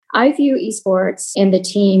I view esports in the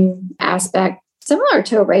team aspect similar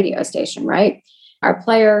to a radio station, right? Our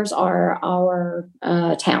players are our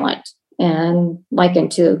talent and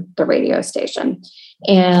likened to the radio station.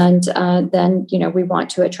 And then, we want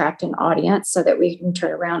to attract an audience so that we can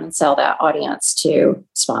turn around and sell that audience to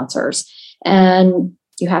sponsors. And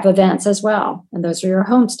you have events as well. And those are your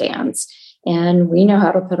home stands. And we know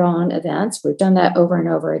how to put on events. We've done that over and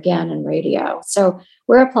over again in radio. So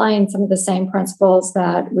we're applying some of the same principles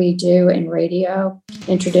that we do in radio,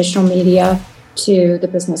 in traditional media, to the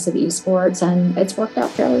business of esports, and it's worked out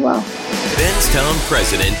fairly well. Benstown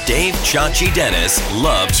President Dave Chachi Dennis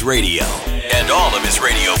loves radio and all of his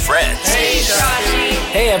radio friends. Hey, Chachi.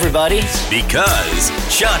 Hey, everybody. Because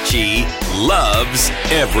Chachi loves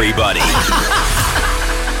everybody.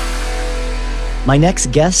 My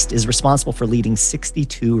next guest is responsible for leading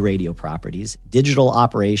 62 radio properties, digital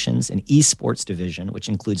operations, and esports division, which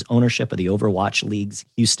includes ownership of the Overwatch League's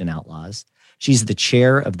Houston Outlaws. She's the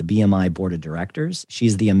chair of the BMI Board of Directors.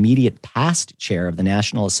 She's the immediate past chair of the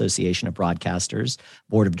National Association of Broadcasters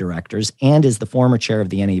Board of Directors and is the former chair of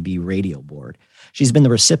the NAB Radio Board. She's been the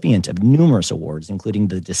recipient of numerous awards, including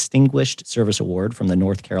the Distinguished Service Award from the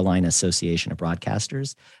North Carolina Association of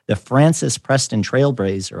Broadcasters, the Francis Preston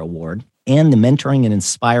Trailblazer Award, and the Mentoring and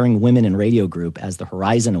Inspiring Women in Radio Group as the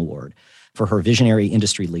Horizon Award for her visionary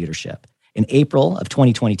industry leadership. In April of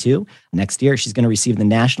 2022, next year, she's going to receive the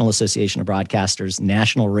National Association of Broadcasters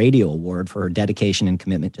National Radio Award for her dedication and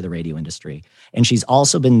commitment to the radio industry. And she's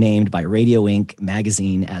also been named by Radio Inc.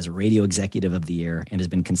 magazine as Radio Executive of the Year and has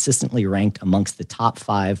been consistently ranked amongst the top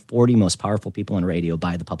 40 most powerful people in radio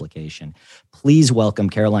by the publication. Please welcome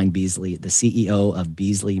Caroline Beasley, the CEO of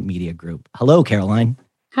Beasley Media Group. Hello, Caroline.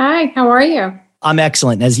 Hi, how are you? I'm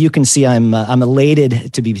excellent. As you can see, I'm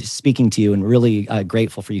elated to be speaking to you and really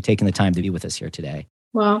grateful for you taking the time to be with us here today.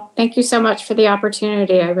 Well, thank you so much for the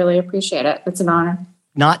opportunity. I really appreciate it. It's an honor.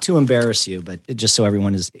 Not to embarrass you, but just so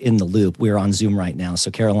everyone is in the loop, we're on Zoom right now, so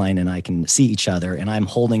Caroline and I can see each other, and I'm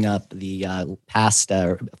holding up the past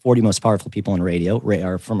 40 most powerful people in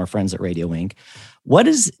radio from our friends at Radio Inc. What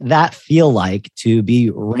does that feel like to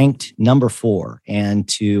be ranked number 4 and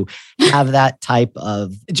to have that type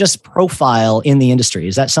of just profile in the industry?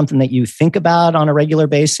 Is that something that you think about on a regular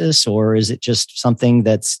basis, or is it just something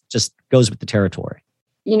that's just goes with the territory?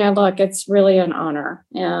 Look, it's really an honor,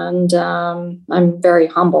 and I'm very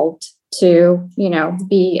humbled to,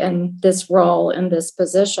 be in this role, in this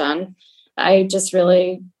position. I just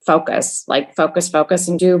really focus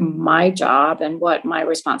and do my job and what my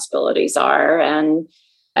responsibilities are. And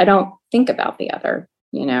I don't think about the other,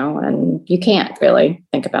 and you can't really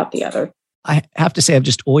think about the other. I have to say, I've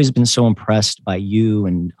just always been so impressed by you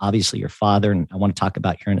and obviously your father. And I want to talk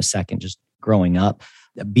about here in a second, just growing up,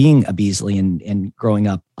 being a Beasley and growing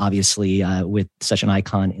up, obviously, with such an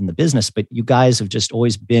icon in the business. But you guys have just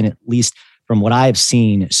always been, at least from what I've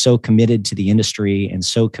seen, so committed to the industry and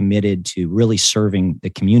so committed to really serving the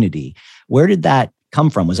community. Where did that come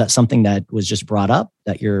from? Was that something that was just brought up,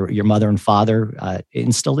 that your mother and father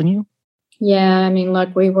instilled in you? Yeah,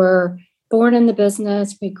 look, we were born in the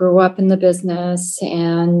business. We grew up in the business.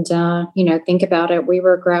 And, think about it. We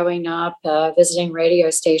were growing up visiting radio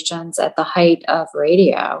stations at the height of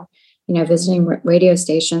radio, visiting radio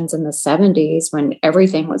stations in the 70s when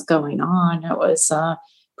everything was going on. It was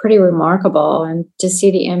pretty remarkable. And to see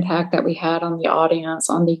the impact that we had on the audience,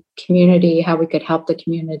 on the community, how we could help the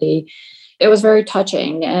community, it was very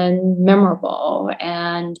touching and memorable.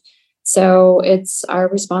 And so it's our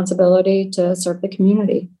responsibility to serve the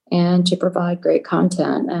community and to provide great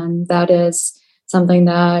content. And that is something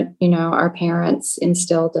that, our parents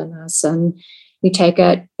instilled in us, and we take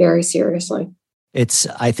it very seriously. It's,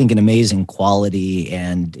 I think, an amazing quality,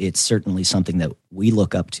 and it's certainly something that we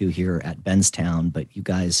look up to here at Benstown, but you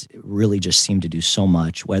guys really just seem to do so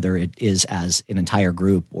much, whether it is as an entire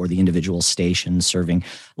group or the individual stations serving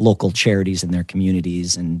local charities in their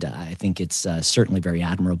communities. And I think it's certainly very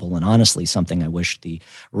admirable, and honestly something I wish the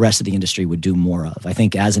rest of the industry would do more of. I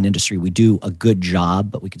think as an industry, we do a good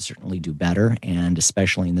job, but we could certainly do better. And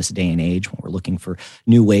especially in this day and age when we're looking for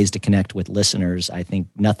new ways to connect with listeners, I think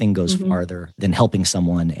nothing goes farther than helping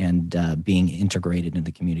someone and being integrated in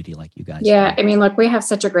the community like you guys do. Look, we have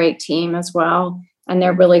such a great team as well, and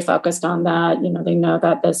they're really focused on that. They know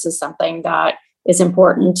that this is something that is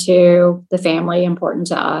important to the family, important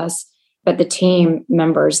to us, but the team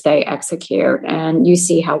members, they execute, and you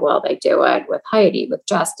see how well they do it with Heidi, with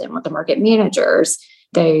Justin, with the market managers.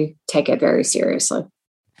 They take it very seriously.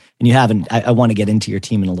 And you haven't, I want to get into your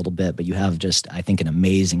team in a little bit, but you have just, I think, an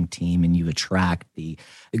amazing team, and you attract the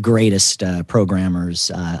greatest programmers.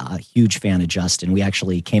 A huge fan of Justin. We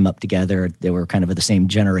actually came up together. They were kind of the same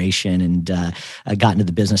generation and got into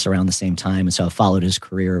the business around the same time. And so I followed his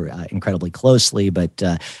career incredibly closely. But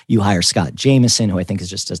you hire Scott Jameson, who I think is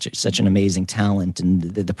just such an amazing talent, and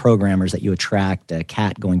the programmers that you attract,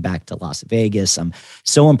 Kat going back to Las Vegas. I'm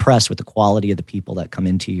so impressed with the quality of the people that come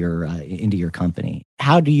into your company.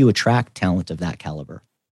 How do you attract talent of that caliber?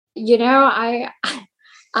 You know,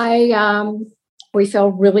 we feel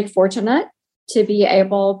really fortunate to be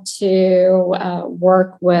able to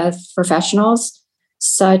work with professionals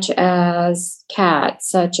such as Kat,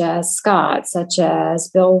 such as Scott, such as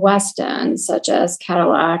Bill Weston, such as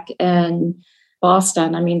Cadillac in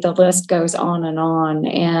Boston. I mean, the list goes on.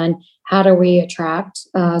 And how do we attract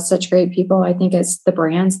such great people? I think it's the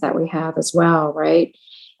brands that we have as well, right?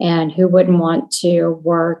 And who wouldn't want to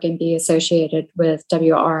work and be associated with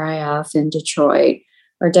WRIF in Detroit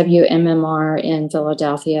or WMMR in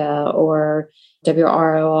Philadelphia or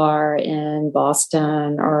WROR in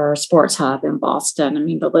Boston or Sports Hub in Boston? I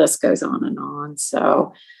mean, the list goes on and on.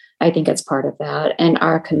 So I think it's part of that and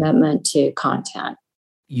our commitment to content.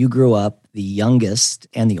 You grew up the youngest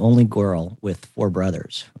and the only girl with 4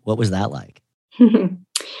 brothers. What was that like?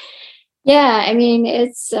 Yeah, I mean,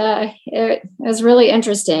 it was really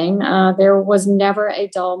interesting. There was never a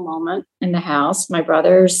dull moment in the house. My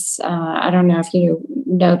brothers, I don't know if you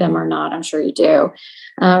know them or not. I'm sure you do.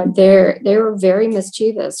 They were very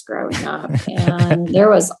mischievous growing up, and there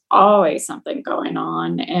was always something going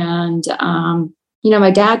on. And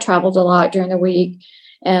my dad traveled a lot during the week,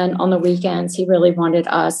 and on the weekends, he really wanted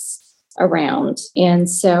us around, and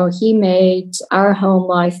so he made our home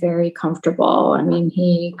life very comfortable. I mean,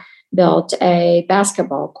 he built a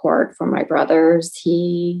basketball court for my brothers.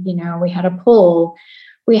 We had a pool.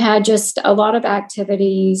 We had just a lot of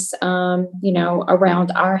activities,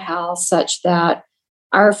 around our house such that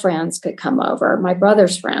our friends could come over. My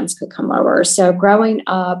brother's friends could come over. So growing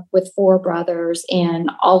up with 4 brothers and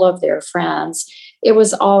all of their friends, it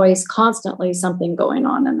was always constantly something going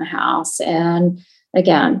on in the house. And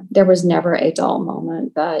again, there was never a dull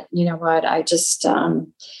moment. But you know what? I just,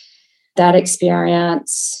 that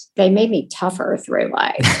experience, they made me tougher through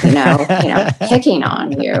life, picking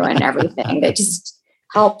on you and everything. They just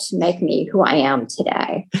helped make me who I am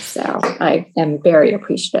today. So I am very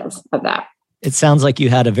appreciative of that. It sounds like you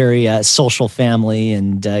had a very social family,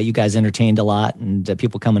 and you guys entertained a lot, and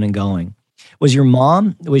people coming and going. Was your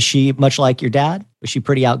mom, was she much like your dad? Was she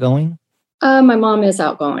pretty outgoing? My mom is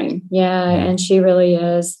outgoing. Yeah. And she really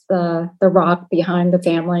is the rock behind the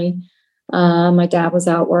family. My dad was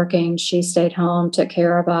out working. She stayed home, took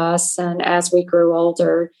care of us. And as we grew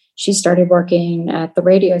older, she started working at the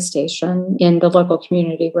radio station in the local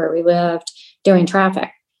community where we lived, doing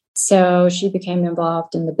traffic. So she became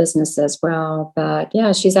involved in the business as well. But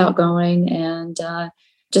yeah, she's outgoing and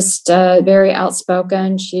just very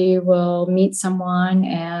outspoken. She will meet someone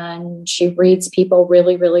and she reads people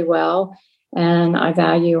really, really well. And I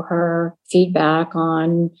value her feedback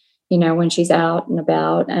on when she's out and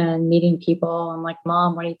about and meeting people. I'm like,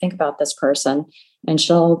 Mom, what do you think about this person? And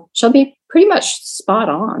she'll be pretty much spot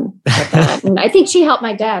on with that. And I think she helped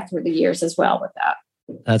my dad through the years as well with that.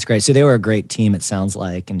 That's great. So they were a great team, it sounds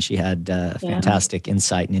like, and she had fantastic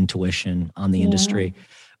insight and intuition on the industry.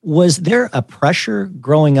 Was there a pressure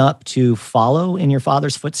growing up to follow in your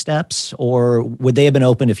father's footsteps, or would they have been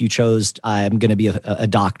open if you chose, I'm going to be a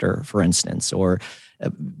doctor, for instance, or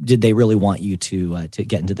did they really want you to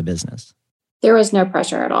get into the business? There was no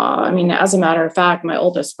pressure at all. I mean, as a matter of fact, my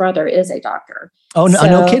oldest brother is a doctor. Oh, no,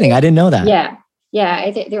 no kidding. I didn't know that. Yeah. Yeah.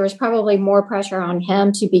 I think there was probably more pressure on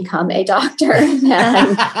him to become a doctor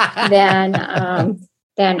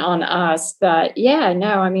than on us. But yeah,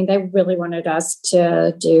 no, I mean, they really wanted us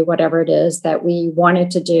to do whatever it is that we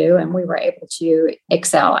wanted to do, and we were able to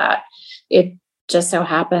excel at. It just so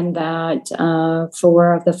happened that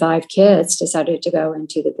 4 of the 5 kids decided to go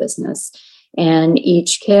into the business, and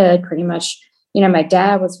each kid pretty much, my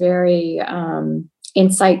dad was very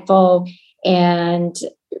insightful and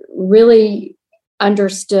really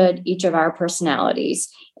understood each of our personalities.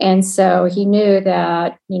 And so he knew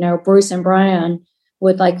that, Bruce and Brian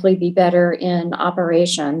would likely be better in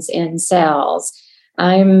operations, in sales.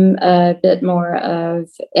 I'm a bit more of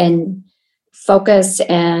an focused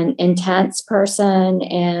and intense person.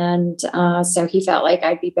 And so he felt like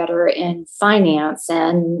I'd be better in finance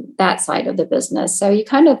and that side of the business. So he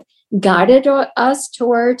kind of guided us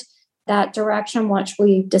toward that direction once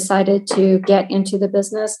we decided to get into the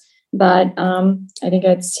business. But I think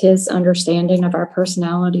it's his understanding of our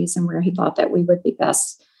personalities and where he thought that we would be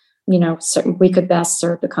best, so we could best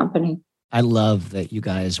serve the company. I love that you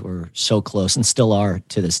guys were so close and still are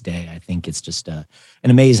to this day. I think it's just an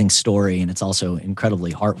amazing story, and it's also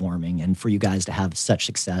incredibly heartwarming. And for you guys to have such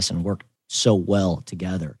success and work so well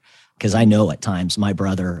together, because I know at times my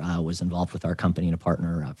brother was involved with our company and a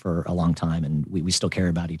partner for a long time, and we still care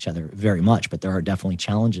about each other very much. But there are definitely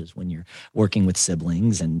challenges when you're working with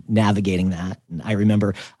siblings and navigating that. And I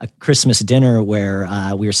remember a Christmas dinner where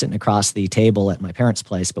we were sitting across the table at my parents'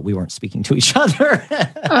 place, but we weren't speaking to each other.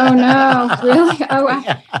 Oh, no, really? Oh,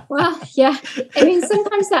 Yeah. well, yeah. I mean,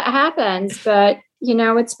 sometimes that happens, but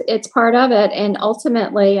it's part of it. And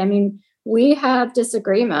ultimately, I mean, we have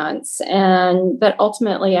disagreements, but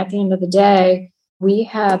ultimately at the end of the day, we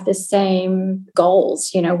have the same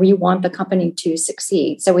goals. We want the company to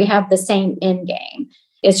succeed. So we have the same end game.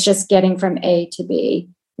 It's just getting from A to B.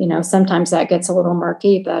 Sometimes that gets a little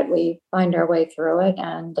murky, but we find our way through it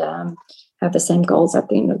and have the same goals at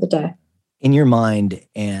the end of the day. In your mind,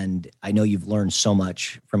 and I know you've learned so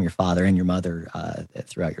much from your father and your mother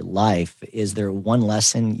throughout your life, is there one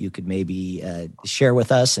lesson you could maybe share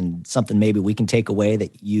with us, and something maybe we can take away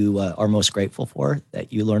that you are most grateful for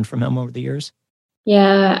that you learned from him over the years?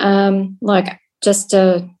 Yeah, look, just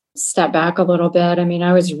to step back a little bit, I mean,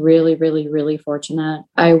 I was really, really, really fortunate.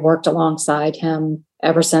 I worked alongside him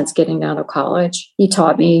ever since getting out of college. He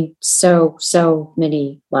taught me so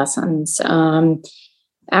many lessons.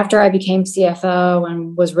 After I became CFO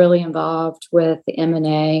and was really involved with the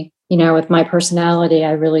M&A, with my personality,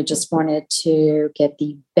 I really just wanted to get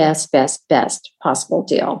the best possible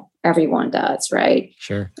deal. Everyone does, right?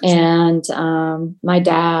 Sure. And my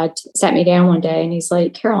dad sat me down one day and he's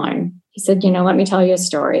like, Caroline, he said, let me tell you a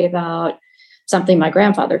story about something my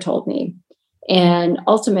grandfather told me. And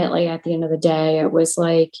ultimately, at the end of the day, it was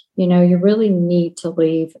like, you really need to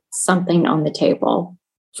leave something on the table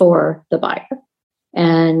for the buyer.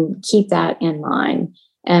 And keep that in mind.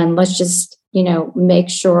 And let's just, make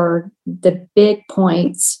sure the big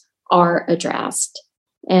points are addressed.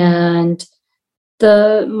 And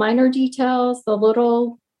the minor details, the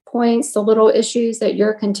little points, the little issues that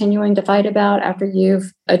you're continuing to fight about after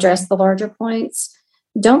you've addressed the larger points,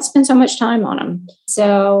 don't spend so much time on them.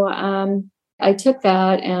 So I took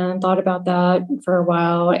that and thought about that for a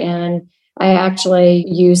while, and I actually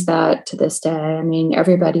use that to this day. I mean,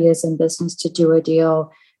 everybody is in business to do a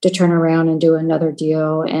deal, to turn around and do another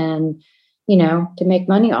deal, and, to make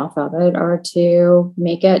money off of it or to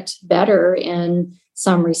make it better in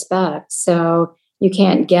some respects. So you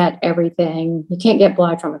can't get everything. You can't get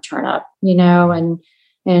blood from a turnip,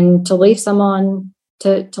 and to leave someone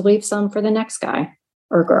to leave some for the next guy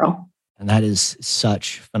or girl. And that is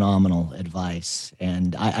such phenomenal advice.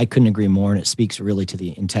 And I couldn't agree more. And it speaks really to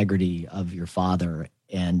the integrity of your father.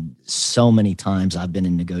 And so many times I've been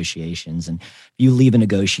in negotiations, and if you leave a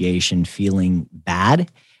negotiation feeling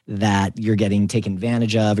bad that you're getting taken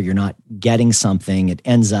advantage of or you're not getting something, it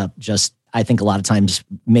ends up just, I think, a lot of times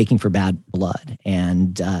making for bad blood.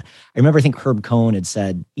 And I remember, I think Herb Cohen had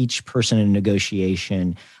said each person in a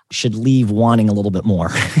negotiation should leave wanting a little bit more,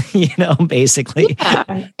 basically.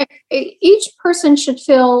 Yeah. Each person should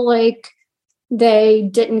feel like they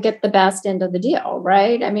didn't get the best end of the deal,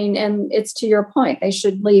 right? I mean, and it's to your point, they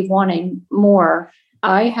should leave wanting more.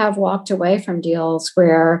 I have walked away from deals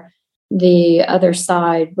where the other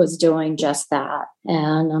side was doing just that.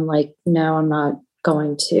 And I'm like, no, I'm not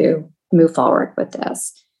going to move forward with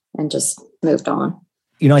this, and just moved on.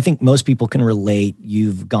 I think most people can relate.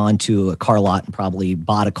 You've gone to a car lot and probably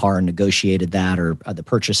bought a car and negotiated that, or the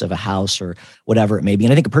purchase of a house or whatever it may be.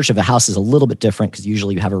 And I think a purchase of a house is a little bit different because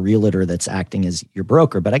usually you have a realtor that's acting as your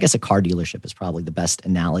broker. But I guess a car dealership is probably the best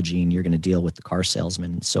analogy, and you're going to deal with the car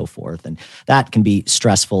salesman and so forth. And that can be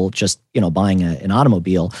stressful, just, buying an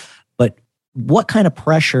automobile. But what kind of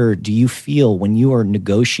pressure do you feel when you are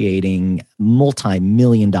negotiating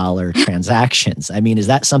multi-million-dollar transactions? I mean, is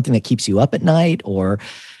that something that keeps you up at night, or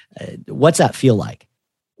what's that feel like?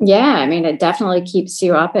 Yeah, I mean, it definitely keeps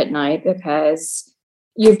you up at night because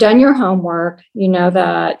you've done your homework. You know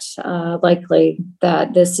that likely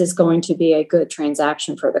that this is going to be a good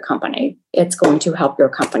transaction for the company. It's going to help your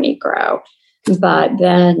company grow. But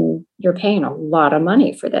then you're paying a lot of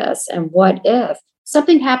money for this. And what if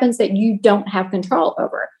something happens that you don't have control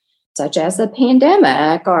over, such as a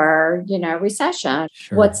pandemic or, recession?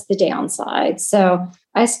 Sure. What's the downside? So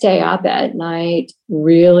I stay up at night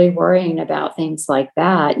really worrying about things like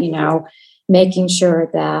that, making sure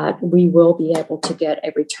that we will be able to get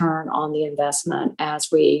a return on the investment as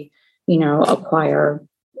we, acquire,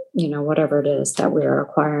 whatever it is that we are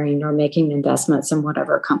acquiring, or making investments in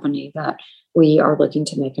whatever company that we are looking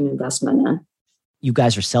to make an investment in. you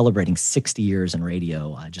guys are celebrating 60 years in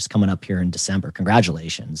radio, just coming up here in December.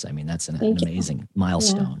 Congratulations. I mean, that's an amazing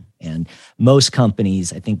milestone. Yeah. And most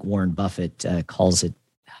companies, I think Warren Buffett calls it,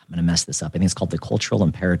 I'm going to mess this up, I think it's called the cultural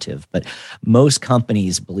imperative. But most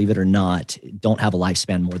companies, believe it or not, don't have a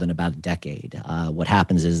lifespan more than about a decade. What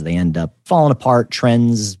happens is they end up falling apart,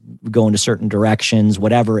 trends go into certain directions,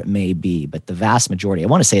 whatever it may be. But the vast majority, I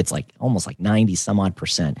want to say it's like almost like 90 some odd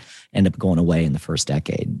percent end up going away in the first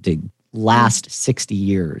decade. The last 60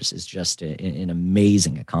 years is just an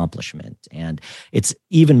amazing accomplishment. And it's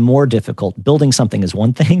even more difficult. Building something is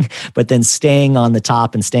one thing, but then staying on the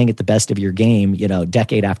top and staying at the best of your game,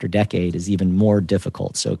 decade after decade is even more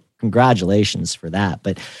difficult. So congratulations for that.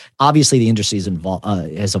 But obviously the industry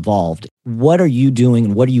has evolved. What are you doing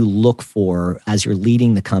and what do you look for as you're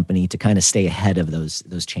leading the company to kind of stay ahead of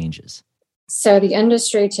those changes? So the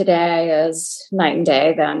industry today is night and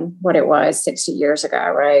day than what it was 60 years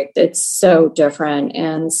ago, right? It's so different.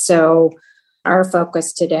 And so our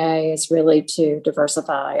focus today is really to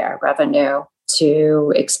diversify our revenue,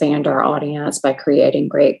 to expand our audience by creating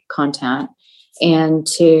great content, and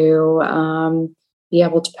to be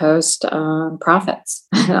able to post profits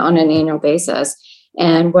on an annual basis.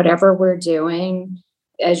 And whatever we're doing,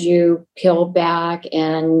 as you peel back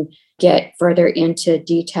and get further into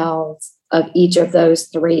details of each of those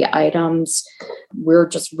three items, we're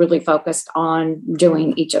just really focused on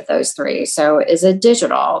doing each of those three. So is it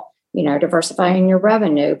digital, diversifying your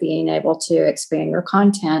revenue, being able to expand your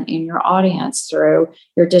content and your audience through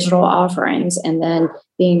your digital offerings, and then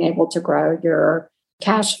being able to grow your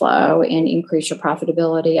cash flow and increase your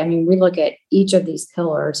profitability. I mean, we look at each of these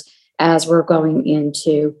pillars as we're going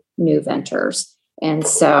into new ventures. And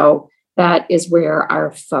so that is where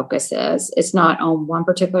our focus is. It's not on one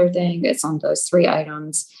particular thing. It's on those three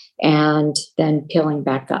items and then peeling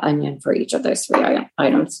back the onion for each of those three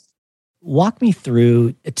items. Walk me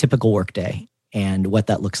through a typical workday and what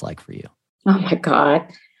that looks like for you. Oh my God.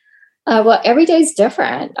 Well, every day is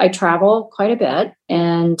different. I travel quite a bit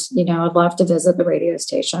and, I'd love to visit the radio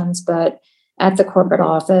stations, but at the corporate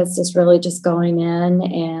office, it's really just going in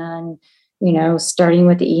and starting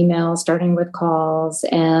with the emails, starting with calls,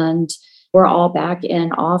 and we're all back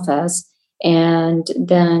in office and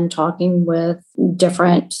then talking with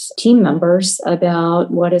different team members about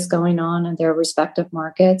what is going on in their respective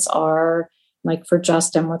markets, or like for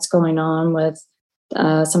Justin, what's going on with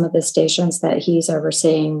some of the stations that he's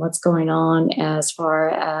overseeing, what's going on as far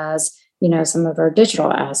as, some of our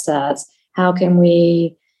digital assets. How can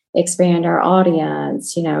we expand our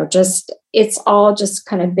audience? It's all just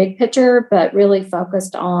kind of big picture, but really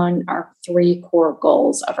focused on our three core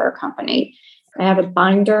goals of our company. I have a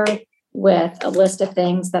binder with a list of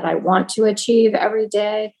things that I want to achieve every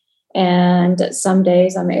day. And some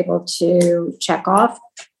days I'm able to check off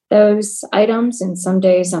those items and some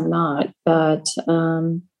days I'm not. But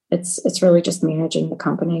it's really just managing the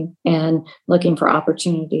company and looking for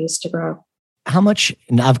opportunities to grow. How much,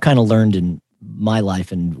 and I've kind of learned in my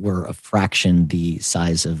life, and we're a fraction the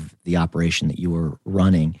size of the operation that you were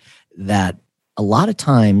running, that a lot of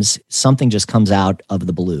times something just comes out of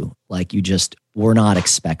the blue, like you just were not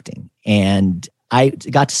expecting. And I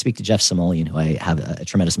got to speak to Jeff Samoleon, who I have a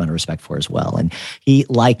tremendous amount of respect for as well. And he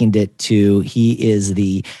likened it to, he is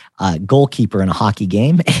the goalkeeper in a hockey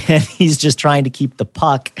game, and he's just trying to keep the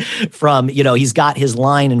puck from, he's got his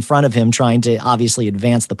line in front of him trying to obviously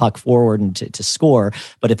advance the puck forward and to score.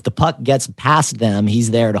 But if the puck gets past them,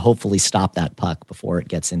 he's there to hopefully stop that puck before it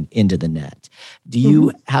gets into the net. Do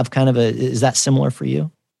you have kind of is that similar for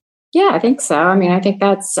you? Yeah, I think so. I mean, I think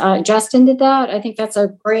that's, Justin did that. I think that's a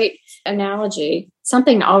great analogy.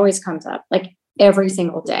 Something always comes up, like every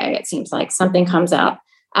single day. It seems like something comes up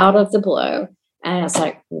out of the blue. And it's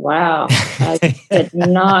like, wow, I did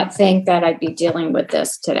not think that I'd be dealing with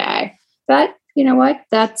this today. But you know what?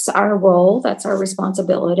 That's our role. That's our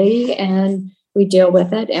responsibility. And we deal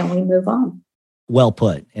with it and we move on. Well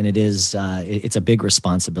put. And it is, it's a big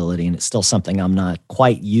responsibility, and it's still something I'm not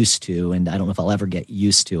quite used to. And I don't know if I'll ever get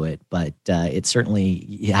used to it, but it's certainly,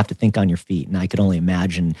 you have to think on your feet. And I could only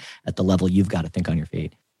imagine at the level you've got to think on your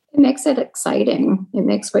feet. It makes it exciting. It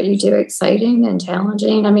makes what you do exciting and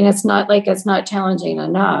challenging. I mean, it's not like it's not challenging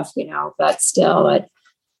enough, but still,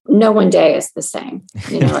 no one day is the same.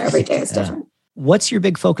 Every day is different. What's your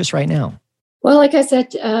big focus right now? Well, like I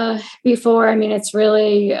said before, I mean, it's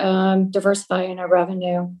really diversifying our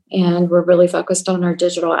revenue, and we're really focused on our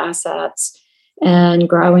digital assets and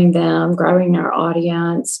growing them, growing our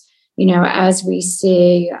audience. As we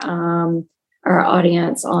see our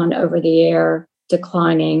audience on over the air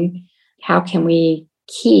declining, how can we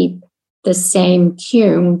keep the same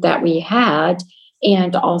cume that we had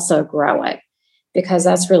and also grow it? because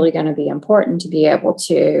that's really going to be important to be able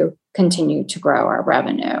to continue to grow our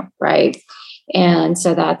revenue, right? And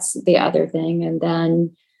so that's the other thing. And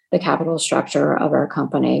then the capital structure of our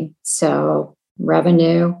company. So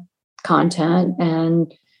revenue, content,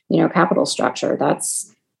 and capital structure.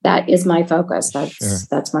 That is my focus.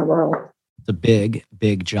 That's my world. It's a big,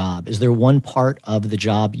 big job. Is there one part of the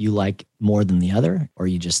job you like more than the other, or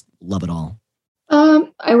you just love it all?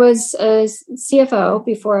 I was a CFO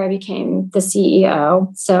before I became the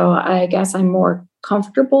CEO. So I guess I'm more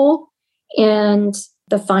comfortable in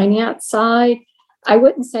the finance side. I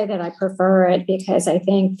wouldn't say that I prefer it, because I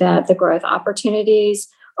think that the growth opportunities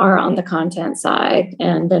are on the content side,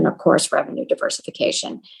 and then, of course, revenue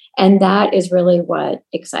diversification. And that is really what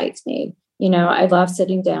excites me. I love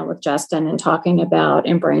sitting down with Justin and talking about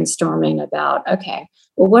and brainstorming about, okay,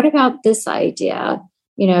 well, what about this idea?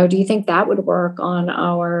 Do you think that would work on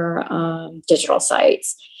our digital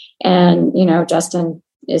sites? And, Justin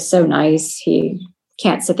is so nice. He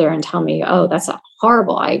can't sit there and tell me, oh, that's a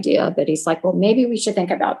horrible idea. But he's like, well, maybe we should think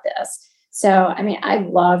about this. So, I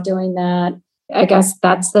love doing that. I guess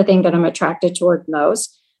that's the thing that I'm attracted toward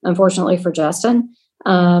most, unfortunately for Justin.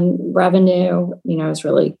 Revenue, is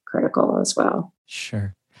really critical as well.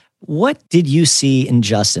 Sure. What did you see in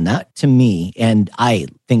Justin? That, to me, and I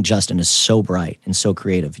think Justin is so bright and so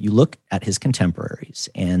creative. You look at his contemporaries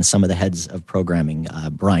and some of the heads of programming,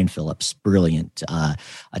 Brian Phillips, brilliant,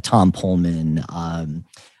 Tom Pullman,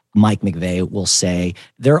 Mike McVeigh will say,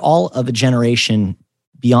 they're all of a generation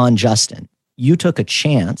beyond Justin. You took a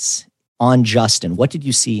chance on Justin. What did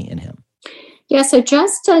you see in him? Yeah, so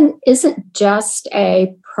Justin isn't just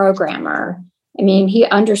a programmer. He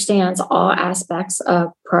understands all aspects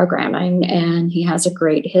of programming, and he has a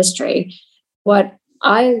great history. What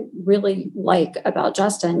I really like about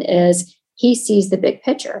Justin is he sees the big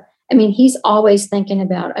picture. He's always thinking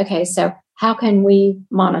about, okay, so how can we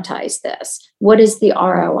monetize this? What is the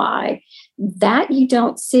ROI? That you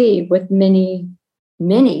don't see with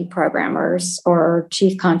many programmers or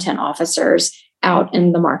chief content officers out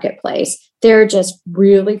in the marketplace. They're just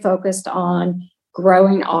really focused on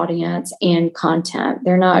growing audience and content.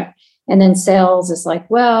 They're not, and then sales is like,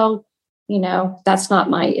 well, that's not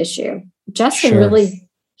my issue. Justin really,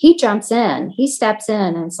 he jumps in, he steps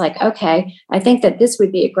in, and it's like, okay, I think that this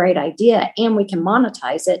would be a great idea and we can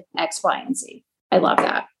monetize it X, Y, and Z. I love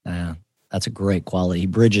that. Yeah, that's a great quality. He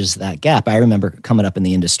bridges that gap. I remember coming up in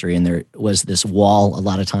the industry, and there was this wall a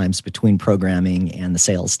lot of times between programming and the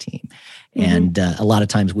sales team. And a lot of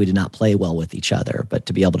times we did not play well with each other, but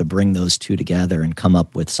to be able to bring those two together and come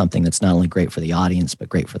up with something that's not only great for the audience, but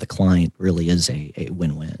great for the client really is a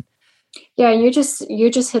win-win. Yeah, you just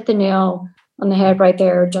hit the nail on the head right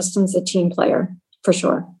there. Justin's a team player for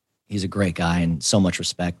sure. He's a great guy, and so much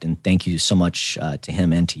respect. And thank you so much to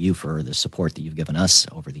him and to you for the support that you've given us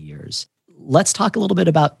over the years. Let's talk a little bit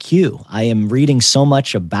about Q. I am reading so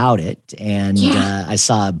much about it, and I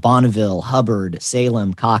saw Bonneville, Hubbard,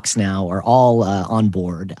 Salem, Cox now are all on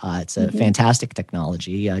board. It's a fantastic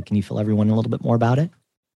technology. Can you fill everyone in a little bit more about it?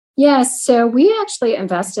 Yes. So we actually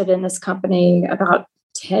invested in this company about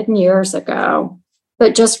 10 years ago,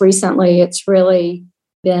 but just recently it's really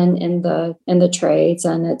been in the trades,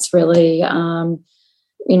 and it's really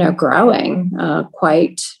growing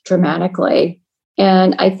quite dramatically.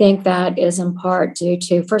 And I think that is in part due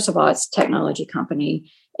to, first of all, it's a technology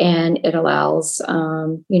company, and it allows,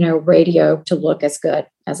 radio to look as good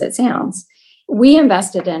as it sounds. We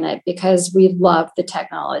invested in it because we love the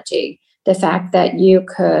technology, the fact that you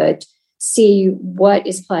could see what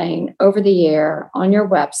is playing over the air on your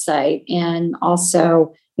website, and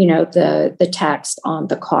also, the text on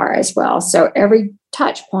the car as well. So every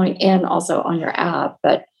touch point, and also on your app,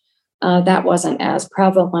 but that wasn't as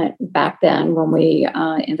prevalent back then when we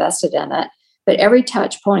invested in it. But every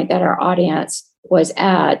touch point that our audience was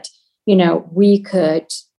at, we could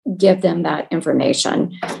give them that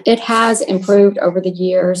information. It has improved over the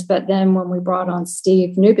years, but then when we brought on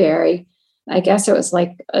Steve Newberry, I guess it was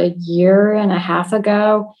like a year and a half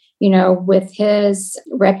ago, with his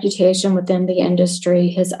reputation within the industry,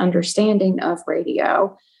 his understanding of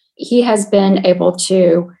radio, he has been able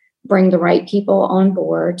to bring the right people on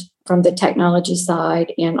board from the technology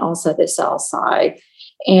side and also the sales side,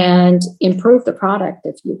 and improve the product,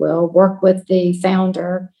 if you will, work with the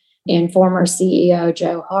founder and former CEO,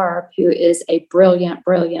 Joe Harp, who is a brilliant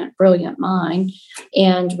mind,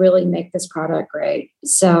 and really make this product great.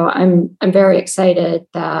 So I'm very excited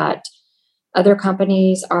that other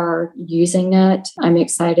companies are using it. I'm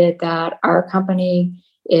excited that our company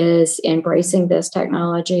is embracing this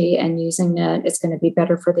technology and using it. It's going to be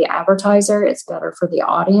better for the advertiser. It's better for the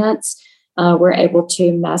audience. We're able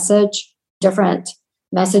to message different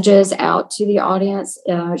messages out to the audience,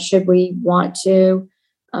 should we want to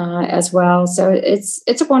as well. So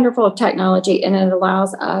it's a wonderful technology, and it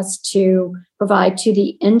allows us to provide to the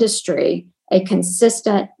industry a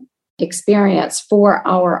consistent experience for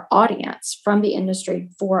our audience, from the industry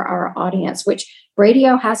for our audience, which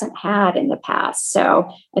radio hasn't had in the past.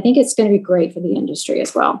 So I think it's going to be great for the industry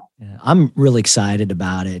as well. Yeah, I'm really excited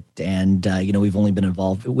about it. And, we've only been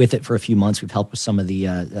involved with it for a few months. We've helped with some of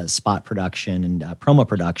the spot production and promo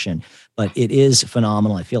production, but it is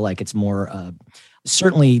phenomenal. I feel like it's more,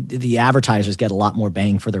 certainly the advertisers get a lot more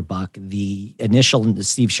bang for their buck. The initial,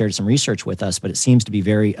 Steve shared some research with us, but it seems to be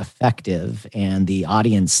very effective. And the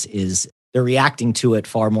audience they're reacting to it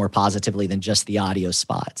far more positively than just the audio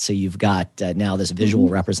spot. So you've got now this visual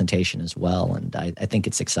representation as well. And I think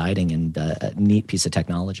it's exciting and a neat piece of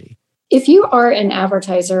technology. If you are an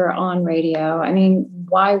advertiser on radio, I mean,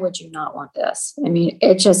 why would you not want this? I mean,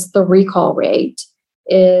 it's just the recall rate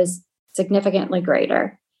is significantly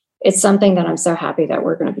greater. It's something that I'm so happy that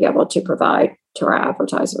we're going to be able to provide to our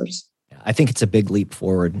advertisers. I think it's a big leap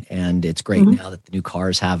forward, and it's great now that the new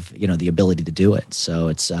cars have, the ability to do it. So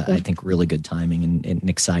it's, I think, really good timing and an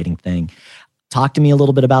exciting thing. Talk to me a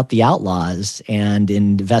little bit about the Outlaws and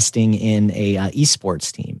investing in a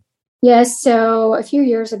esports team. Yes. So a few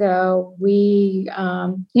years ago, we,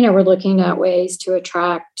 were looking at ways to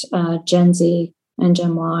attract Gen Z and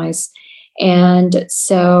Gen Ys. And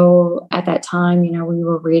so at that time, we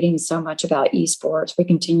were reading so much about esports. We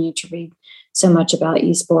continued to read so much about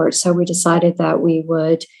esports. So we decided that we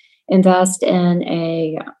would invest in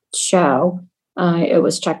a show. It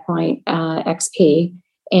was Checkpoint XP.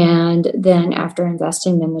 And then after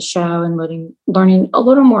investing in the show and learning a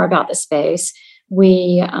little more about the space,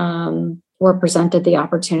 we were presented the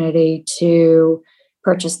opportunity to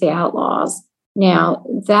purchase the Outlaws. Now,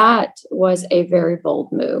 that was a very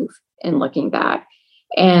bold move in looking back.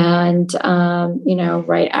 And,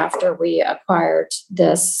 right after we acquired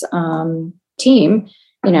this team,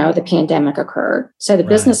 the pandemic occurred. So the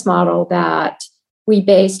business model that we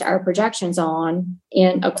based our projections on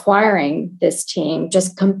in acquiring this team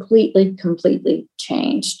just completely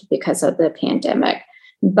changed because of the pandemic.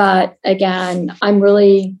 But again, I'm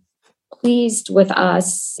really pleased with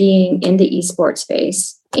us being in the esports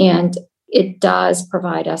space, and it does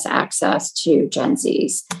provide us access to Gen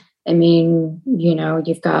Zs. I mean,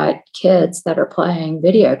 you've got kids that are playing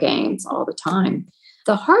video games all the time.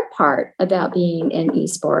 The hard part about being in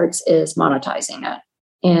esports is monetizing it.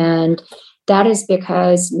 And that is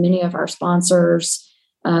because many of our sponsors,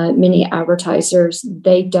 many advertisers,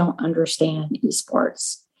 they don't understand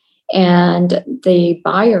esports. And the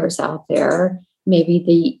buyers out there, maybe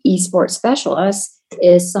the esports specialist,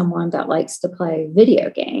 is someone that likes to play video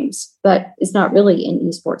games, but is not really an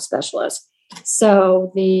esports specialist.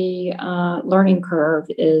 So the learning curve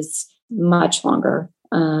is much longer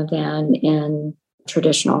than in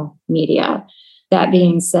traditional media. That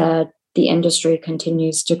being said, the industry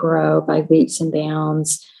continues to grow by leaps and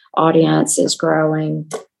bounds. Audience is growing.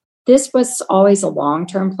 This was always a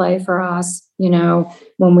long-term play for us.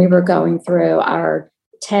 When we were going through our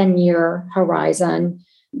 10-year horizon,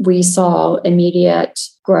 we saw immediate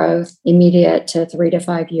growth, immediate to 3 to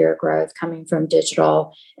 5 year growth coming from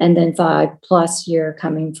digital, and then 5+ year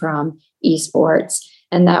coming from esports.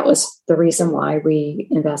 And that was the reason why we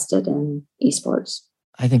invested in esports.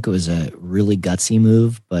 I think it was a really gutsy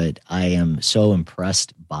move, but I am so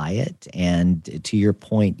impressed by it. And to your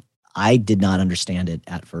point, I did not understand it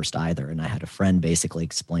at first either. And I had a friend basically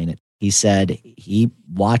explain it. He said he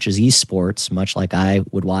watches esports much like I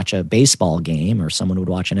would watch a baseball game or someone would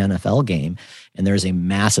watch an NFL game. And there's a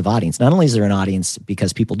massive audience. Not only is there an audience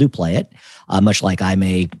because people do play it, much like I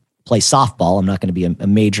may play softball. I'm not going to be a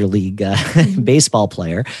major league baseball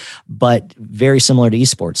player, but very similar to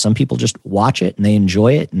esports. Some people just watch it and they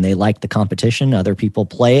enjoy it and they like the competition. Other people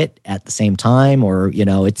play it at the same time, or,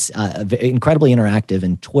 it's incredibly interactive.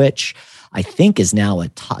 And Twitch, I think, is now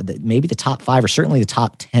maybe the top 5 or certainly the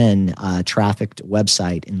top 10 trafficked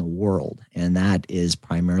website in the world. And that is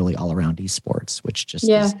primarily all around esports, which just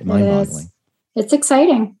is mind-boggling. It's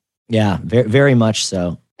exciting. Yeah, very, very much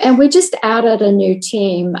so. And we just added a new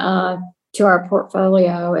team to our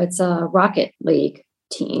portfolio. It's a Rocket League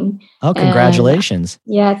team. Oh, congratulations.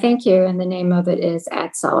 And, thank you. And the name of it is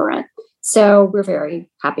Accelerant. So we're very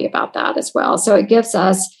happy about that as well. So it gives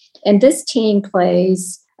us, and this team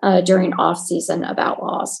plays during off-season of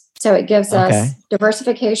Outlaws. So it gives us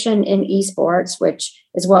diversification in esports, which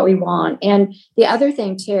is what we want. And the other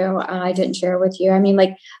thing too, I didn't share with you,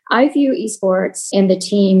 I view esports in the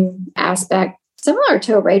team aspect similar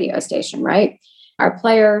to a radio station, right? Our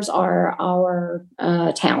players are our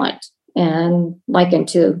talent. and likened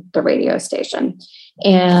to the radio station.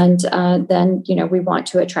 And then, we want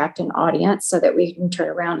to attract an audience so that we can turn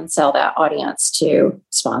around and sell that audience to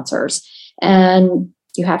sponsors. And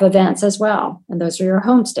you have events as well. And those are your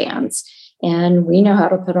homestands. And we know how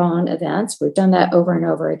to put on events. We've done that over and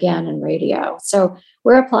over again in radio. So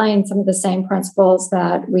we're applying some of the same principles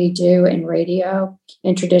that we do in radio,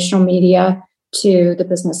 in traditional media, to the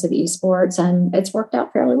business of esports. And it's worked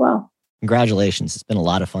out fairly well. Congratulations. It's been a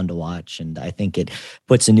lot of fun to watch. And I think it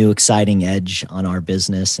puts a new exciting edge on our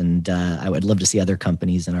business. And I would love to see other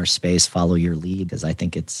companies in our space follow your lead, because I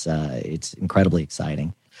think it's incredibly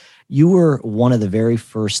exciting. You were one of the very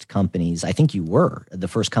first companies, I think you were the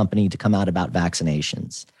first company to come out about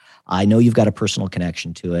vaccinations. I know you've got a personal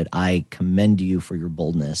connection to it. I commend you for your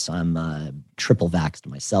boldness. I'm triple vaxxed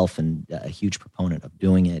myself and a huge proponent of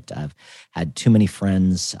doing it. I've had too many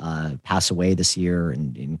friends pass away this year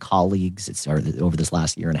and colleagues. Over this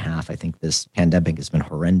last year and a half, I think this pandemic has been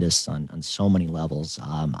horrendous on so many levels.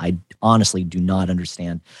 I honestly do not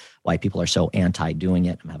understand why people are so anti-doing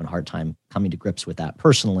it. I'm having a hard time coming to grips with that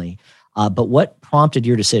personally. But what prompted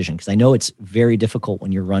your decision? Because I know it's very difficult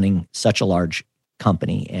when you're running such a large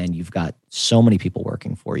company and you've got so many people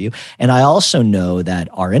working for you. And I also know that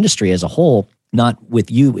our industry as a whole, not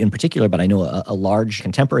with you in particular, but I know a large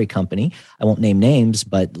contemporary company, I won't name names,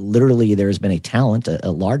 but literally there's been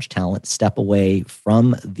a large talent step away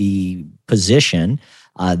from the position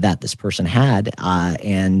that this person had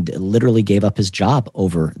and literally gave up his job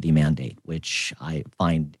over the mandate, which I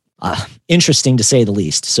find interesting to say the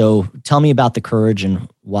least. So tell me about the courage and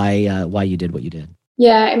why you did what you did.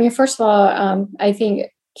 Yeah, I mean, first of all, I think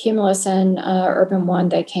Cumulus and Urban One,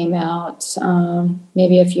 they came out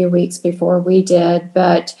maybe a few weeks before we did,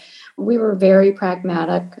 but we were very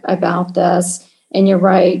pragmatic about this. And you're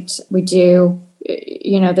right, we do,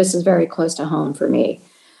 this is very close to home for me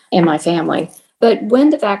and my family. But when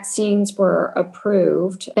the vaccines were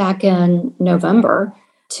approved back in November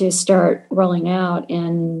to start rolling out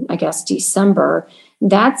in, I guess, December,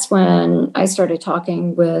 that's when I started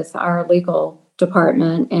talking with our legal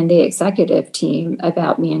department and the executive team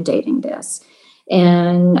about mandating this.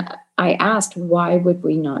 And I asked, why would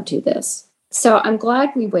we not do this? So I'm glad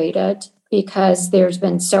we waited, because there's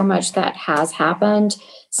been so much that has happened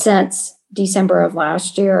since December of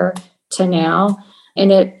last year to now.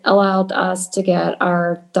 And it allowed us to get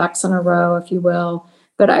our ducks in a row, if you will.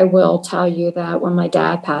 But I will tell you that when my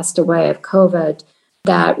dad passed away of COVID,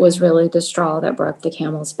 that was really the straw that broke the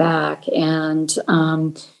camel's back. And,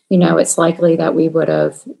 it's likely that we would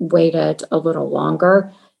have waited a little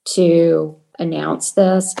longer to announce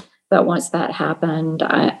this. But once that happened,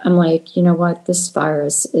 I'm like, you know what? This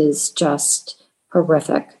virus is just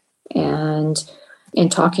horrific. And in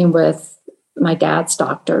talking with my dad's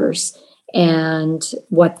doctors and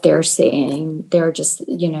what they're seeing, they're just,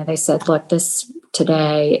 they said, look, this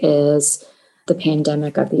today is the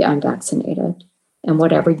pandemic of the unvaccinated. And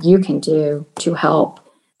whatever you can do to help,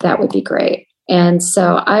 that would be great. And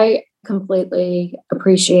so I completely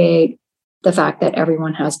appreciate the fact that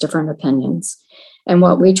everyone has different opinions. And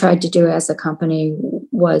what we tried to do as a company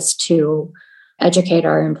was to educate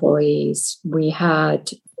our employees. We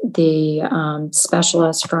had the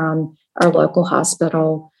specialists from our local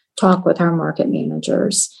hospital talk with our market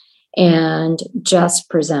managers and just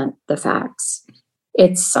present the facts.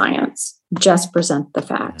 It's science. Just present the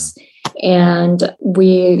facts. And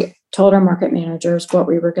we told our market managers what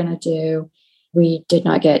we were going to do. We did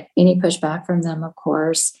not get any pushback from them, of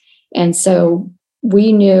course. And so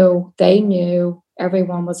they knew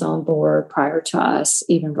everyone was on board prior to us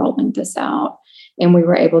even rolling this out. And we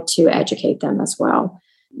were able to educate them as well.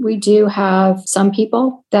 We do have some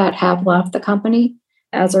people that have left the company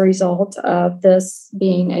as a result of this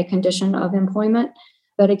being a condition of employment.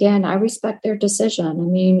 But again, I respect their decision. I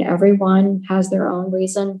mean, everyone has their own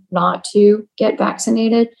reason not to get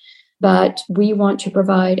vaccinated, but we want to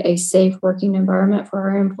provide a safe working environment for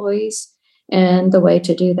our employees. And the way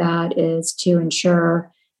to do that is to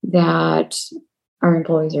ensure that our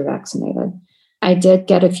employees are vaccinated. I did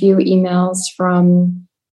get a few emails from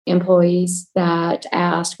employees that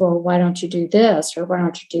asked, well, why don't you do this or why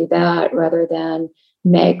don't you do that, rather than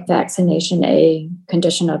make vaccination a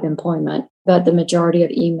condition of employment. But the majority of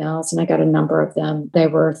emails, and I got a number of them, they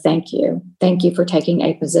were, thank you. Thank you for taking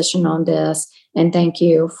a position on this. And thank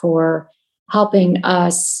you for helping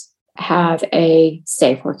us have a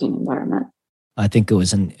safe working environment. I think it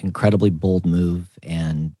was an incredibly bold move,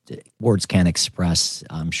 and words can't express,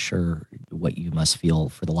 I'm sure, what you must feel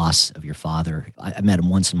for the loss of your father. I met him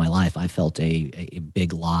once in my life. I felt a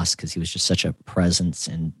big loss because he was just such a presence,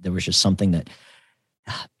 and there was just something that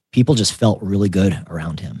people just felt really good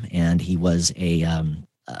around him. And he was a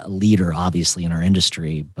leader, obviously, in our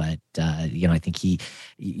industry. But, I think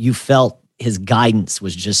you felt his guidance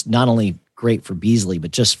was just not only great for Beasley, but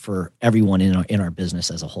just for everyone in our business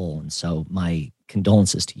as a whole. And so my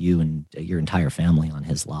condolences to you and your entire family on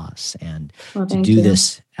his loss. And to do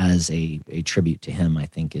this as a tribute to him, I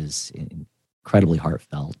think is incredibly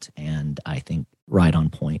heartfelt and I think right on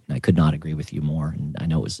point. And I could not agree with you more. And I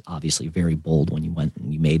know it was obviously very bold when you went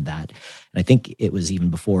and you made that. And I think it was even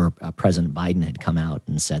before President Biden had come out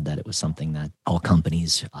and said that it was something that all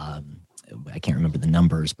companies, I can't remember the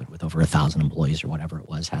numbers, but with over 1,000 employees or whatever it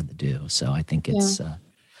was, had to do. So I think it's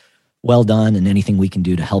well done, and anything we can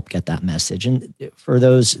do to help get that message. And for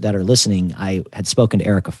those that are listening, I had spoken to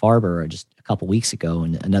Erica Farber just a couple weeks ago,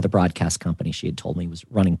 and another broadcast company she had told me was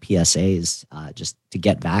running PSAs just to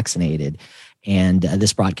get vaccinated. And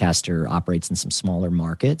this broadcaster operates in some smaller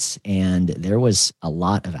markets, and there was a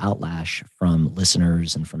lot of outlash from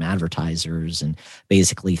listeners and from advertisers, and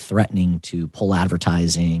basically threatening to pull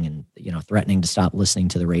advertising, and threatening to stop listening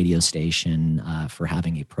to the radio station for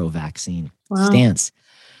having a pro-vaccine stance.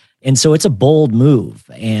 And so it's a bold move,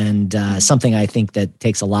 and something I think that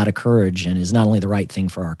takes a lot of courage and is not only the right thing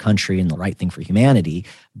for our country and the right thing for humanity,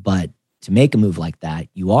 but to make a move like that,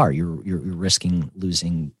 you're risking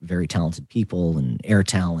losing very talented people and air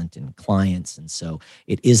talent and clients. And so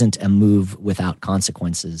it isn't a move without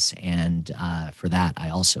consequences. And for that, I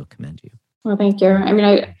also commend you. Well, thank you. I mean,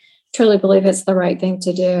 I truly believe it's the right thing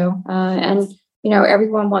to do. And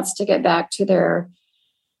everyone wants to get back to their,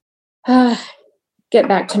 get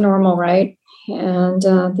back to normal, right? And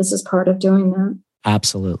this is part of doing that.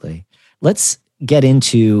 Absolutely. Let's get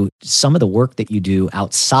into some of the work that you do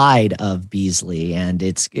outside of Beasley, and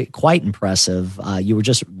it's quite impressive. You were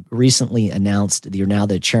just recently announced that you're now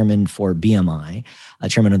the chairman for BMI,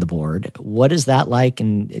 chairman of the board. What is that like?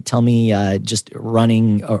 And tell me, just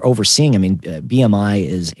running or overseeing, BMI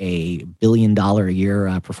is a $1 billion a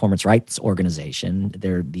year performance rights organization.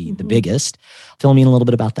 They're the biggest. Fill me in a little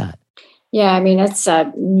bit about that. Yeah, it's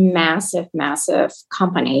a massive, massive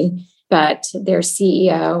company, but their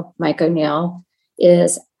CEO, Mike O'Neill,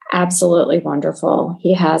 is absolutely wonderful.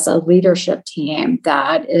 He has a leadership team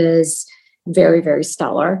that is very, very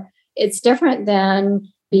stellar. It's different than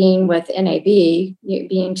being with NAB,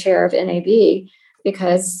 being chair of NAB,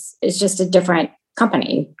 because it's just a different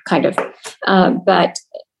company, kind of. But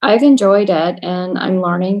I've enjoyed it, and I'm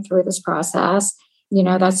learning through this process.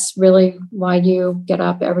 That's really why you get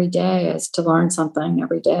up every day, is to learn something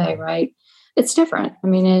every day, right? It's different.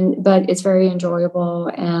 But it's very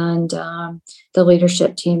enjoyable, and the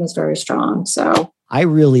leadership team is very strong. So I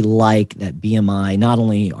really like that BMI, not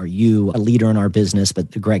only are you a leader in our business, but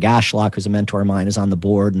Greg Ashlock, who's a mentor of mine, is on the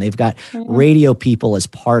board, and they've got radio people as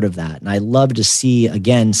part of that. And I love to see,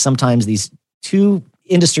 again, sometimes these two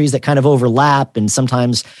industries that kind of overlap, and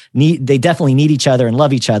sometimes they definitely need each other and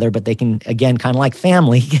love each other, but they can, again, kind of like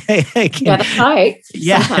family. Gotta fight.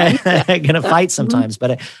 Gonna fight sometimes.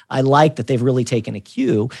 But I like that they've really taken a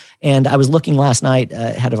cue. And I was looking last night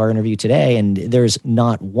ahead of our interview today, and there's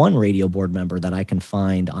not one radio board member that I can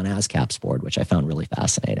find on ASCAP's board, which I found really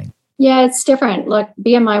fascinating. Yeah, it's different. Look,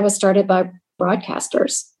 BMI was started by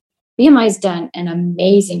broadcasters. BMI's done an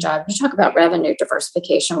amazing job. You talk about revenue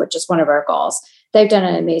diversification, which is one of our goals. They've done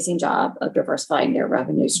an amazing job of diversifying their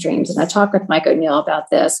revenue streams. And I talk with Mike O'Neill about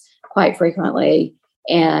this quite frequently,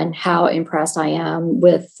 and how impressed I am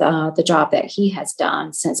with the job that he has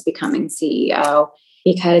done since becoming CEO.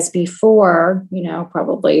 Because before,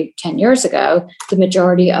 probably 10 years ago, the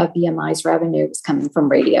majority of BMI's revenue was coming from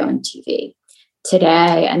radio and TV.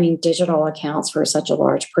 Today, digital accounts for such a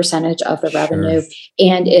large percentage of the revenue,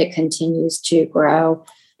 and it continues to grow.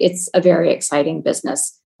 It's a very exciting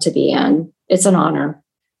business to be in. It's an honor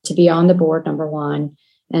to be on the board, number one,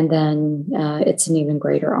 and then it's an even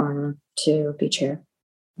greater honor to be chair.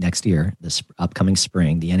 Next year, this upcoming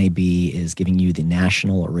spring, the NAB is giving you the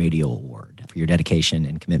National Radio Award for your dedication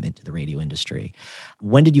and commitment to the radio industry.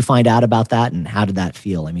 When did you find out about that, and how did that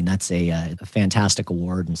feel? That's a fantastic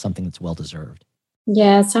award and something that's well-deserved.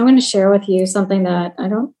 Yeah, so I'm going to share with you something that I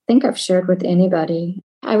don't think I've shared with anybody.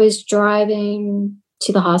 I was driving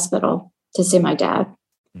to the hospital to see my dad,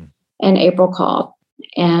 and April called,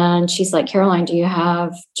 and she's like, "Caroline, do you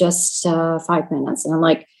have just 5 minutes?" And I'm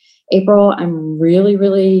like, "April, I'm really,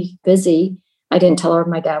 really busy." I didn't tell her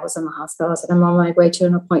my dad was in the hospital. I said, "I'm on my way to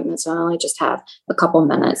an appointment, so I only just have a couple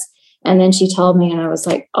minutes." And then she told me, and I was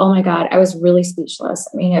like, oh my God, I was really speechless.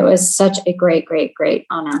 It was such a great, great, great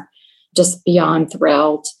honor. Just beyond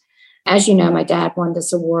thrilled. As you know, my dad won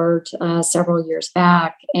this award several years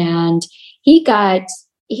back, and he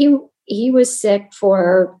was sick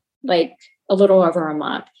for like a little over a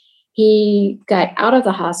month. He got out of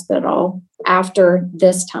the hospital after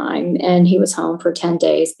this time, and he was home for 10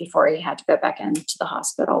 days before he had to go back into the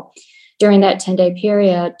hospital. During that 10-day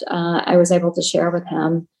period, I was able to share with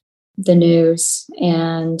him the news.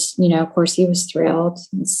 And, of course, he was thrilled.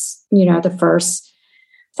 It's, the first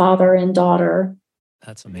father and daughter.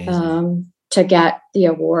 That's amazing. To get the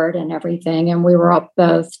award and everything. And we were all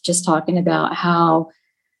both just talking about how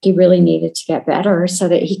he really needed to get better so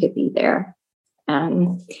that he could be there.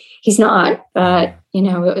 He's not, but,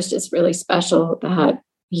 it was just really special that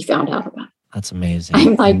he found out about it. That's amazing.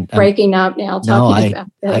 I'm like breaking up now talking about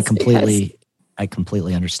this. I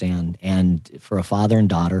completely understand. And for a father and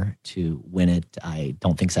daughter to win it, I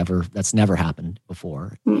don't think that's never happened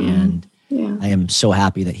before. Mm-hmm. And I am so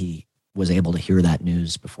happy that he was able to hear that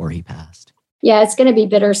news before he passed. Yeah, it's going to be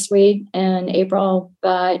bittersweet in April,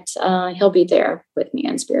 but he'll be there with me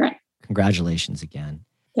in spirit. Congratulations again.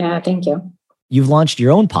 Yeah, thank you. You've launched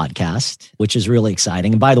your own podcast, which is really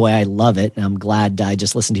exciting. And by the way, I love it. And I'm glad I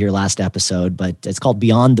just listened to your last episode, but it's called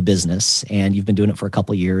Beyond the Business. And you've been doing it for a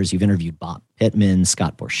couple of years. You've interviewed Bob Pittman,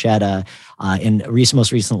 Scott Borchetta, and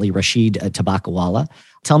most recently, Rashid Tabakawala.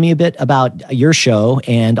 Tell me a bit about your show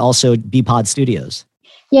and also BPod Studios.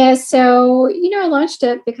 Yeah, so, I launched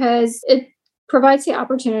it because it provides the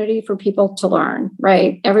opportunity for people to learn,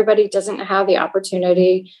 right? Everybody doesn't have the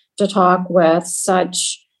opportunity to talk with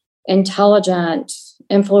such intelligent,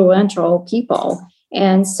 influential people.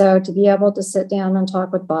 And so to be able to sit down and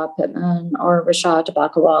talk with Bob Pittman or Rashid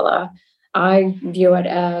Tabakawala, I view it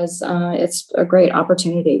as it's a great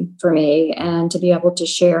opportunity for me, and to be able to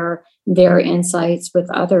share their insights with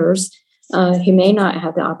others who may not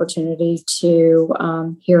have the opportunity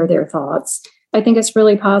to hear their thoughts. I think it's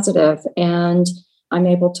really positive, and I'm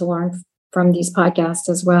able to learn from these podcasts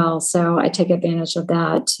as well. So I take advantage of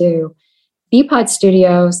that too. BPod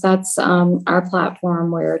Studios, that's our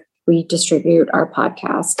platform where we distribute our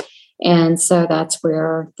podcast. And so that's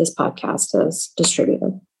where this podcast is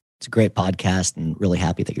distributed. It's a great podcast, and really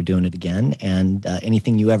happy that you're doing it again. And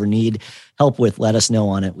anything you ever need help with, let us know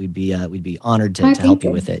on it. We'd be honored to help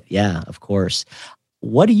you with it. Yeah, of course.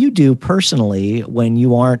 What do you do personally when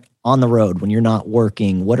you aren't on the road, when you're not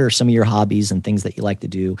working? What are some of your hobbies and things that you like to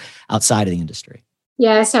do outside of the industry?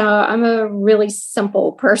 Yeah, so I'm a really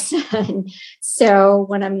simple person. So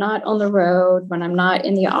when I'm not on the road, when I'm not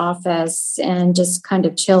in the office and just kind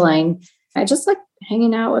of chilling, I just like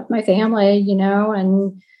hanging out with my family,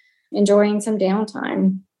 and enjoying some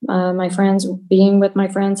downtime. Being with my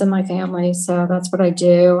friends and my family. So that's what I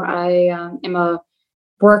do. I am a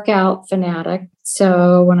workout fanatic.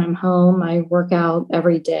 So when I'm home, I work out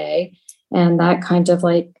every day, and that kind of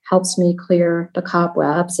like helps me clear the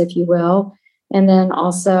cobwebs, if you will. And then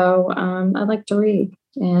also, I like to read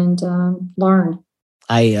and learn.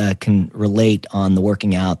 I can relate on the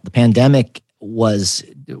working out. The pandemic was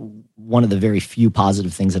one of the very few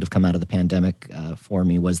positive things that have come out of the pandemic for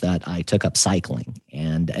me, was that I took up cycling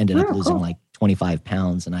and ended up losing like 25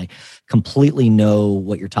 pounds. And I completely know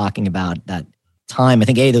what you're talking about. That time, I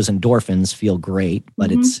think, those endorphins feel great,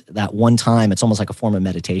 but it's that one time, it's almost like a form of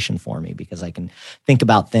meditation for me, because I can think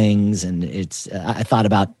about things. And I thought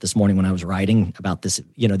about this morning when I was writing about this,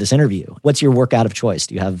 this interview. What's your workout of choice?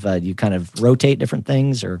 Do you have, you kind of rotate different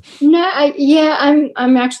things, or? No,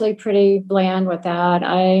 I'm actually pretty bland with that.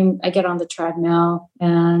 I get on the treadmill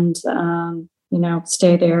and,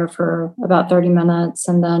 stay there for about 30 minutes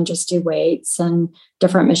and then just do weights and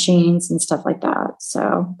different machines and stuff like that.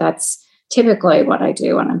 So that's typically what I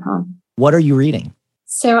do when I'm home. What are you reading?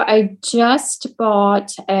 So I just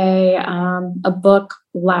bought a book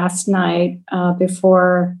last night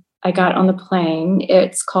before I got on the plane.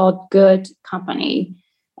 It's called Good Company,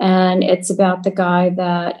 and it's about the guy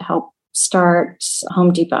that helped start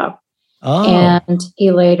Home Depot. Oh. And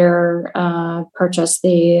he later purchased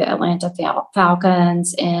the Atlanta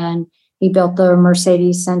Falcons, and he built the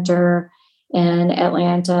Mercedes Center in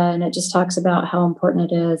Atlanta. And it just talks about how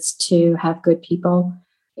important it is to have good people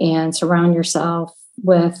and surround yourself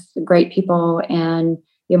with great people, and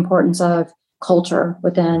the importance of culture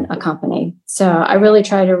within a company. So I really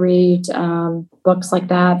try to read books like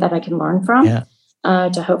that I can learn from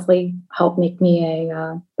to hopefully help make me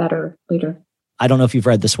a better leader. I don't know if you've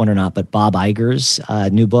read this one or not, but Bob Iger's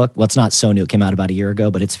new book. Well, it's not so new. It came out about a year ago,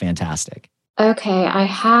 but it's fantastic. Okay, I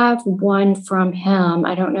have one from him.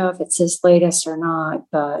 I don't know if it's his latest or not,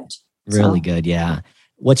 but really good. Yeah.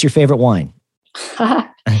 What's your favorite wine?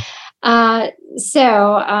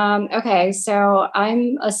 So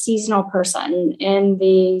I'm a seasonal person. In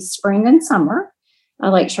the spring and summer, I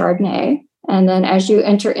like Chardonnay. And then as you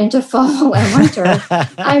enter into fall and winter,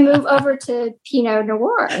 I move over to Pinot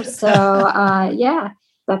Noir. So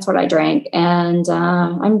that's what I drink. And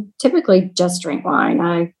I'm typically just drink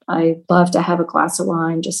wine. I love to have a glass of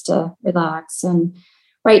wine just to relax. And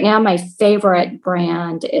right now, my favorite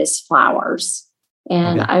brand is Flowers.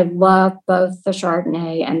 And I love both the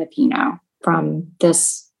Chardonnay and the Pinot from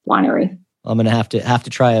this winery. I'm going to have to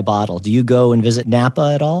try a bottle. Do you go and visit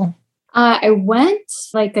Napa at all? I went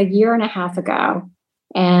like a year and a half ago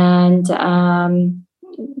and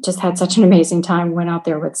just had such an amazing time. Went out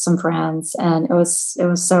there with some friends and it was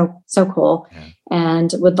so cool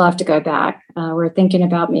and would love to go back. We're thinking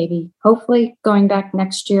about hopefully going back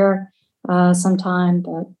next year sometime,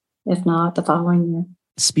 but if not, the following year.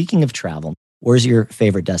 Speaking of travel, where's your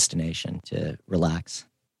favorite destination to relax?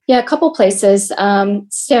 Yeah, a couple places.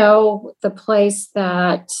 So the place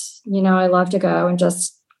that, I love to go and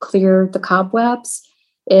just clear the cobwebs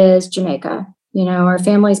is Jamaica. Our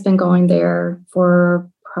family's been going there for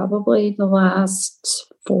probably the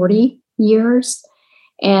last 40 years.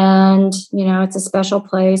 And, it's a special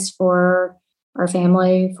place for our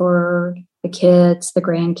family, for the kids, the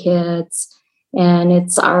grandkids, and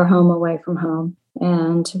it's our home away from home.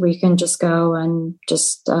 And we can just go and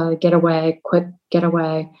just get away, quick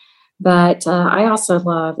getaway. But I also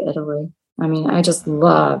love Italy. I mean, I just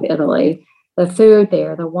love Italy. The food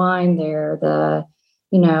there, the wine there, the,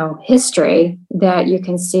 history that you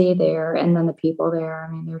can see there, and then the people there.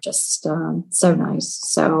 I mean, they're just so nice.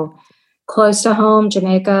 So close to home,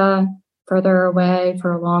 Jamaica, further away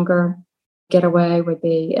for a longer getaway would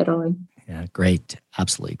be Italy. Yeah, great.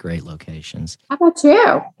 Absolutely great locations. How about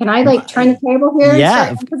you? Can I turn the table here and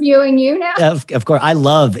start interviewing you now? Of course. I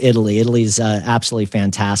love Italy. Italy's absolutely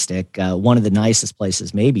fantastic. One of the nicest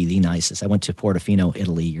places, maybe the nicest. I went to Portofino,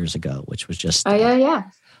 Italy years ago, which was just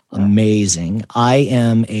amazing. I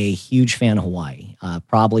am a huge fan of Hawaii.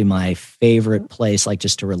 Probably my favorite place,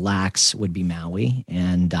 just to relax, would be Maui.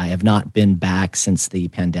 And I have not been back since the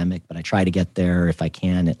pandemic, but I try to get there if I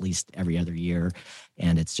can, at least every other year.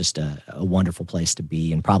 And it's just a wonderful place to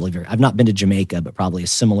be. And probably I've not been to Jamaica, but probably a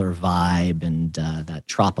similar vibe and that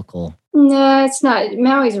tropical. No, it's not.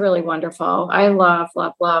 Maui's really wonderful. I love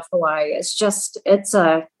Hawaii. It's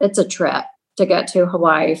a trip to get to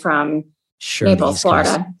Hawaii from Naples,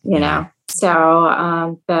 Florida, you know.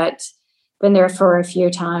 So, but been there for a few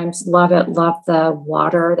times. Love it. Love the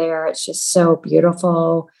water there. It's just so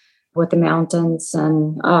beautiful with the mountains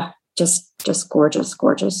and just gorgeous,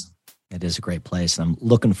 gorgeous. It is a great place. I'm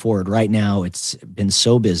looking forward. Right now, it's been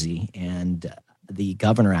so busy, and the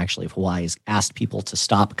governor actually of Hawaii has asked people to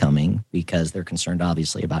stop coming because they're concerned,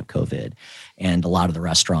 obviously, about COVID. And a lot of the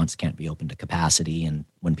restaurants can't be open to capacity. And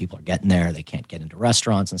when people are getting there, they can't get into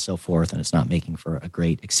restaurants and so forth. And it's not making for a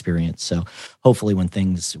great experience. So hopefully when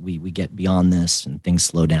we get beyond this and things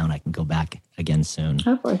slow down, I can go back again soon.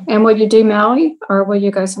 Hopefully. And will you do Maui or will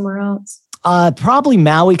you go somewhere else? Probably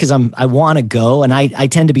Maui because I want to go, and I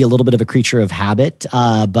tend to be a little bit of a creature of habit.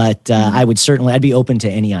 But I'd be open to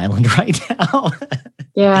any island right now.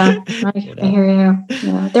 Yeah, I hear you.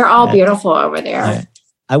 Yeah, they're all beautiful over there.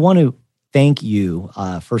 I want to thank you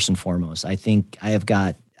first and foremost. I think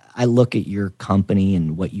I look at your company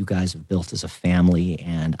and what you guys have built as a family,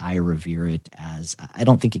 and I revere it as, I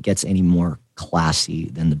don't think it gets any more classy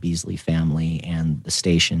than the Beasley family and the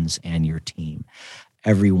stations and your team.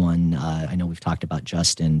 Everyone, I know we've talked about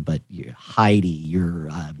Justin, but Heidi, your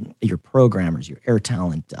programmers, your air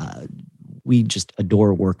talent, we just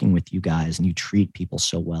adore working with you guys, and you treat people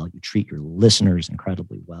so well. You treat your listeners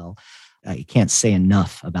incredibly well. I can't say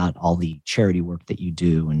enough about all the charity work that you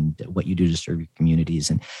do and what you do to serve your communities,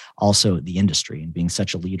 and also the industry and being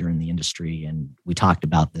such a leader in the industry. And we talked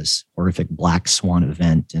about this horrific Black Swan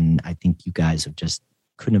event, and I think you guys have just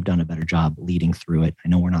couldn't have done a better job leading through it. I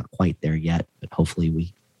know we're not quite there yet, but hopefully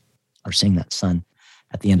we are seeing that sun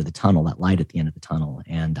at the end of the tunnel, that light at the end of the tunnel.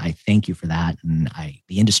 And I thank you for that. And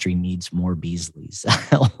the industry needs more Beasleys,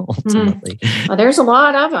 ultimately. Well, there's a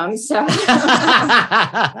lot of them, so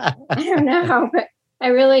I don't know, but I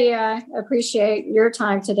really appreciate your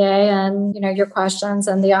time today and, your questions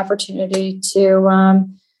and the opportunity to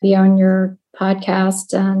be on your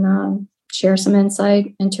podcast and share some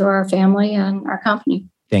insight into our family and our company.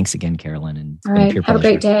 Thanks again, Carolyn. And all right, have a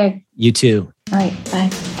great day. You too. All right, bye.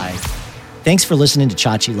 Bye. Thanks for listening to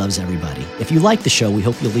Chachi Loves Everybody. If you like the show, we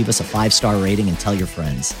hope you'll leave us a 5-star rating and tell your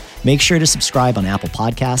friends. Make sure to subscribe on Apple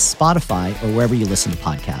Podcasts, Spotify, or wherever you listen to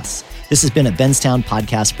podcasts. This has been a Benstown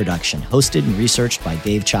podcast production, hosted and researched by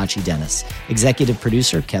Dave Chachi Dennis. Executive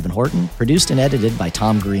producer, Kevin Horton. Produced and edited by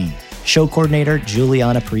Tom Green. Show coordinator,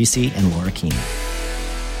 Juliana Parisi and Laura Keeney.